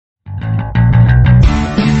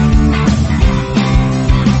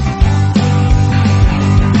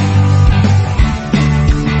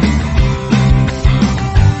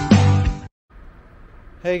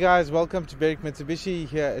Hey guys, welcome to Berwick Mitsubishi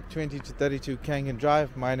here at 20 to 32 Kangan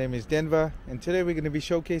Drive. My name is Denver and today we're going to be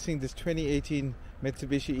showcasing this 2018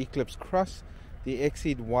 Mitsubishi Eclipse Cross, the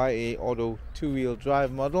Exceed YA Auto 2-wheel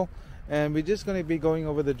drive model, and we're just going to be going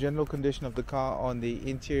over the general condition of the car on the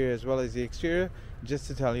interior as well as the exterior, just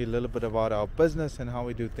to tell you a little bit about our business and how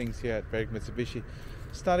we do things here at Berwick Mitsubishi.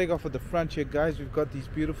 Starting off with the front here guys, we've got these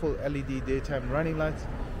beautiful LED daytime running lights.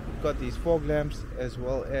 We've got these fog lamps as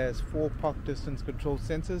well as 4 park distance control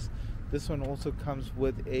sensors. This one also comes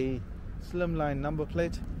with a slimline number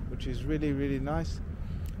plate, which is really nice.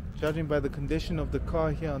 Judging by the condition of the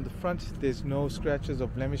car here on the front, there's no scratches or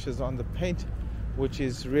blemishes on the paint, which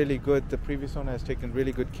is really good. The previous owner has taken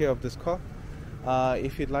really good care of this car.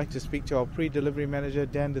 If you'd like to speak to our pre-delivery manager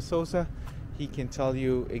Dan DeSouza, he can tell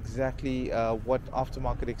you exactly what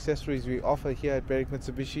aftermarket accessories we offer here at Berwick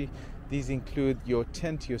Mitsubishi. These include your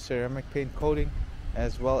tint, your ceramic paint coating,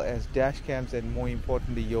 as well as dash cams, and more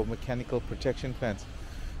importantly your mechanical protection fans.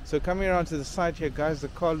 So coming around to the side here guys, the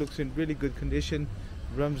car looks in really good condition.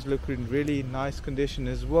 Rims look in really nice condition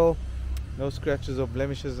as well. No scratches or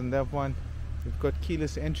blemishes on that one. We've got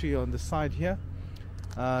keyless entry on the side here.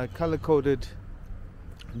 Color coded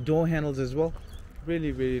door handles as well.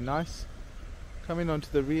 Really nice. Coming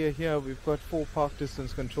onto the rear here, we've got 4 park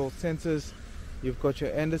distance control sensors. You've got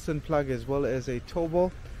your Anderson plug as well as a tow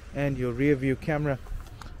ball and your rear view camera.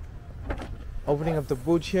 Opening up the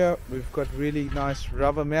boot here, we've got really nice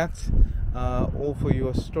rubber mats, all for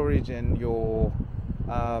your storage and your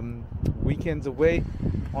weekends away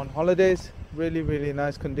on holidays. Really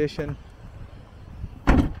nice condition.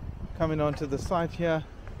 Coming onto the side here,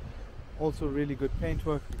 also really good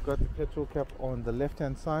paintwork. You've got the petrol cap on the left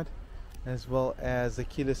hand side as well as the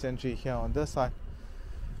keyless entry here on this side.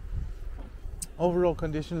 Overall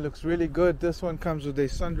condition looks really good. This one comes with a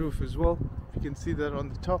sunroof as well, if you can see that on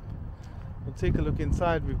the top. We'll take a look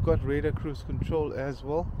inside. We've got radar cruise control as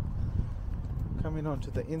well. Coming on to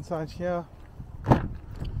the inside here,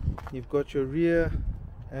 you've got your rear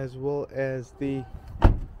as well as the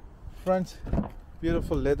front.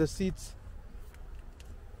 Beautiful leather seats.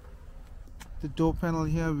 The door panel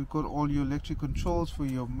here, we've got all your electric controls for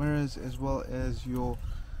your mirrors as well as your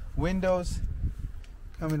windows.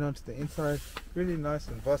 Coming onto the inside, really nice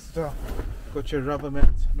and versatile. Got your rubber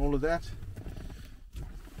mats and all of that.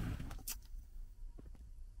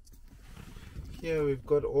 Here we've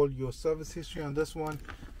got all your service history on this one,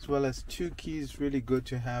 as well as 2 keys, really good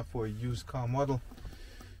to have for a used car model.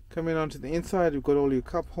 Coming onto the inside, we've got all your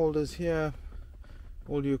cup holders here,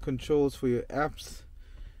 all your controls for your apps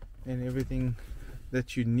and everything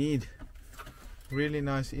that you need. Really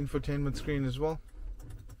nice infotainment screen as well.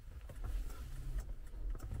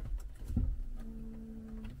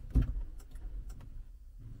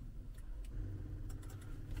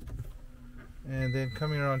 And then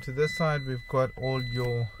coming around to this side, we've got all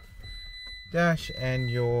your dash and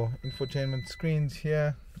your infotainment screens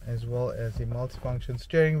here, as well as a multifunction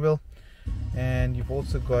steering wheel. And you've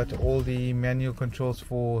also got all the manual controls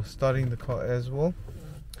for starting the car as well.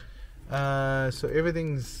 So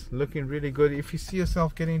everything's looking really good. If you see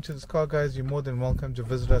yourself getting into this car guys, you're more than welcome to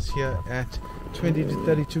visit us here at 20 to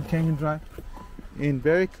 32 Kangan Drive in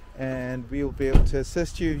Berwick, and we'll be able to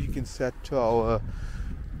assist you. You can set to our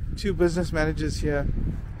 2 business managers here,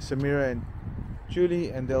 Samira and Julie,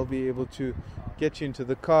 and they'll be able to get you into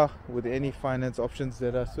the car with any finance options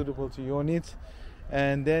that are suitable to your needs.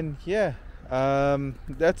 And then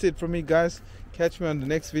that's it from me guys. Catch me on the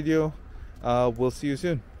next video. We'll see you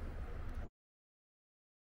soon.